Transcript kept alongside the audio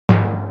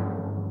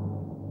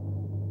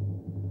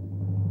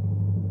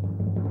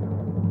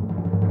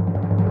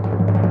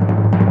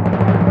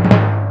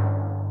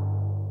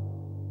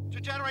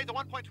generate the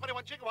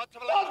 1.21 gigawatts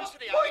of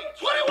electricity.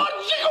 1.21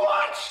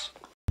 gigawatts!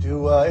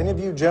 Do any of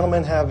you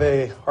gentlemen have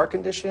a heart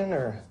condition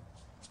or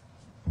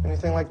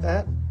anything like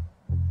that?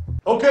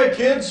 Okay,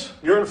 kids,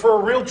 you're in for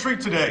a real treat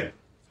today.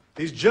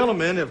 These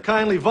gentlemen have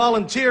kindly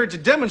volunteered to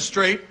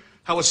demonstrate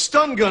how a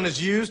stun gun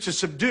is used to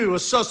subdue a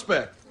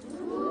suspect.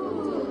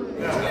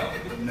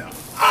 No.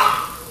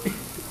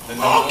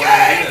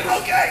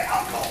 Okay,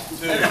 I'll go.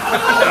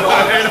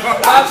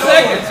 5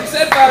 seconds. You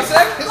said 5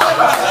 seconds.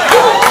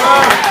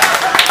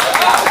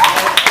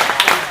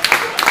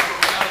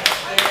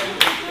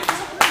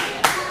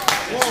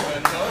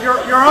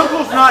 Your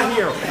uncle's not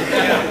here.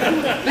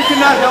 He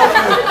cannot help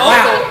you.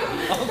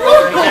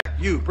 Wow.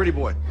 You, pretty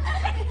boy.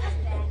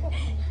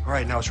 All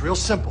right, now it's real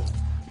simple.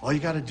 All you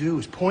got to do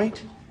is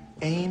point,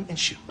 aim, and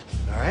shoot.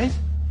 All right?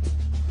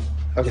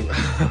 Okay.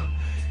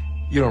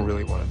 You don't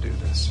really want to do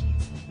this.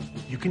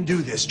 You can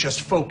do this.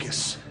 Just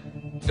focus.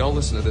 Don't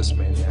listen to this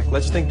maniac.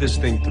 Let's think this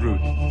thing through.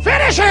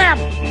 Finish him!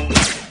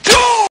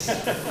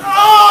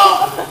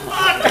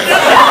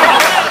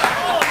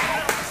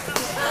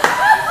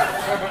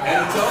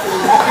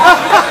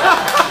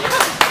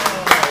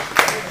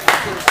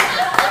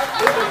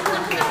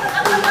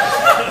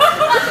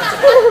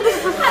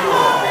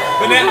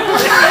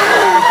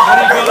 How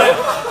do you feel that?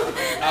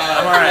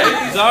 I'm all right.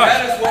 He's all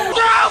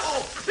right.